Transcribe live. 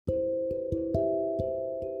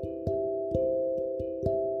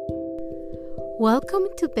Welcome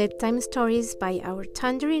to Bedtime Stories by our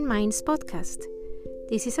Thundering Minds podcast.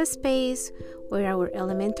 This is a space where our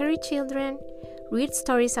elementary children read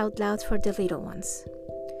stories out loud for the little ones.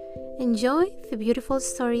 Enjoy the beautiful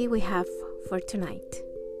story we have for tonight.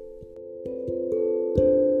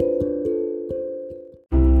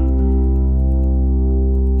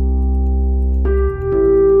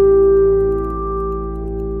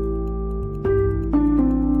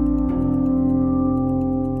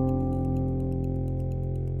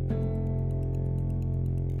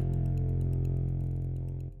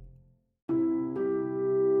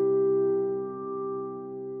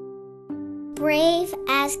 Brave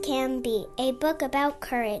as Can Be, a book about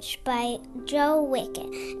courage by Joe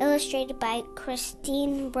Wickett, illustrated by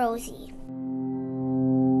Christine Rosie.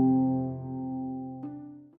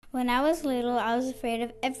 When I was little, I was afraid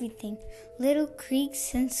of everything. Little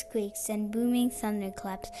creaks and squeaks and booming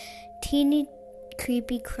thunderclaps, teeny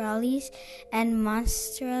creepy crawlies, and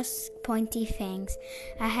monstrous pointy fangs.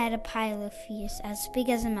 I had a pile of fears as big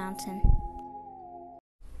as a mountain.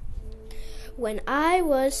 When I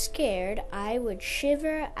was scared, I would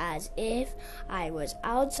shiver as if I was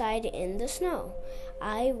outside in the snow.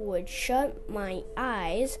 I would shut my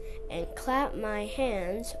eyes and clap my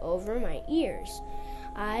hands over my ears.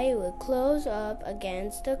 I would close up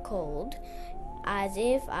against the cold as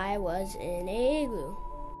if I was in an igloo.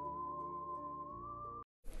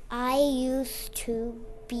 I used to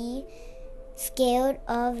be scared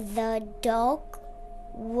of the dark.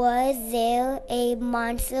 Was there a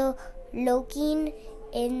monster lurking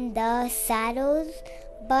in the shadows?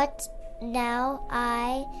 But now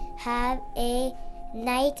I have a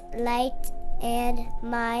night light and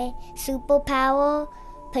my superpower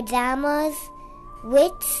pajamas,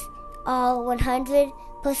 which are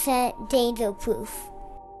 100% danger proof.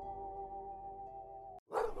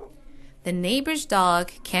 The neighbor's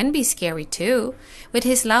dog can be scary too, with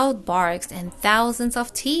his loud barks and thousands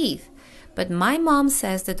of teeth. But my mom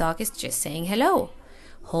says the dog is just saying hello.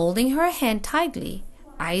 Holding her hand tightly,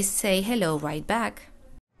 I say hello right back.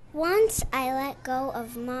 Once I let go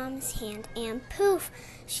of Mom's hand and poof,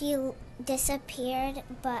 she disappeared,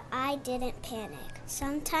 but I didn't panic.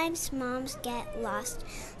 Sometimes moms get lost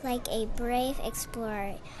like a brave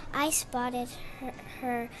explorer. I spotted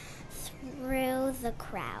her through the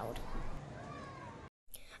crowd.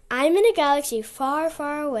 I'm in a galaxy far,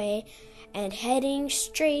 far away and heading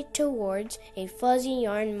straight towards a fuzzy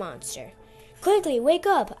yarn monster. Quickly, wake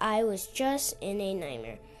up! I was just in a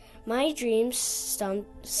nightmare. My dreams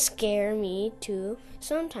scare me too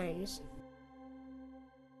sometimes.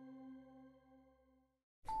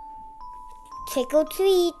 Trick or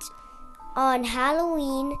treat! On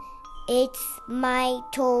Halloween, it's my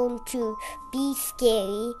turn to be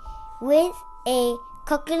scary with a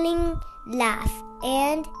cackling laugh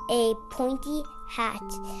and a pointy hat.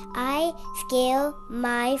 I scare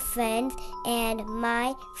my friends and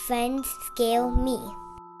my friends scare me.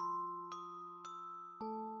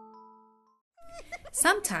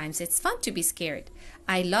 Sometimes it's fun to be scared.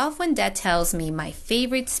 I love when Dad tells me my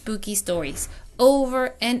favorite spooky stories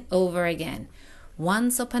over and over again.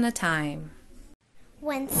 Once upon a time.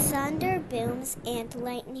 When thunder booms and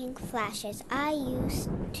lightning flashes, I used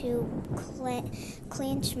to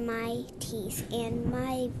clench my teeth and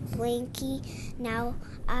my blinky. Now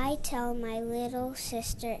I tell my little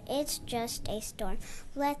sister it's just a storm.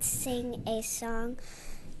 Let's sing a song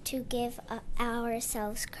to give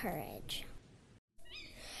ourselves courage.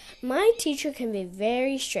 My teacher can be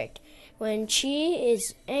very strict. When she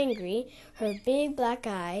is angry, her big black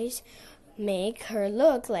eyes make her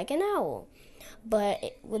look like an owl.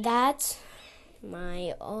 But that's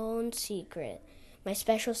my own secret, my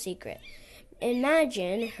special secret.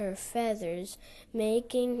 Imagine her feathers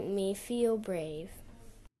making me feel brave.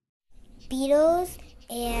 Beetles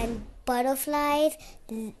and butterflies,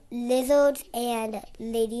 lizards and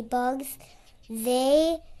ladybugs,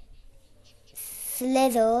 they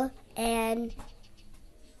slither and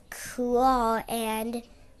crawl and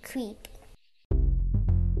creep.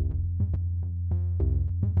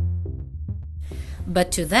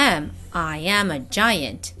 But to them, I am a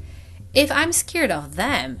giant. If I'm scared of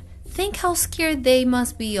them, think how scared they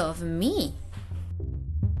must be of me.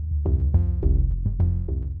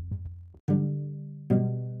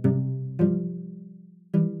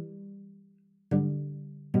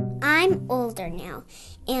 I'm older now,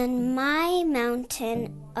 and my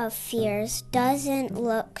mountain of fears doesn't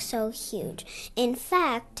look so huge. In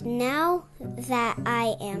fact, now that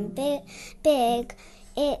I am big,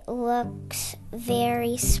 it looks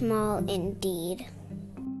very small indeed.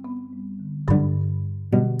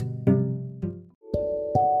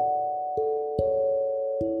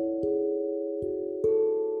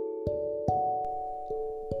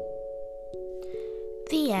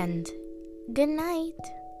 The end. Good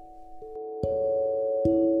night.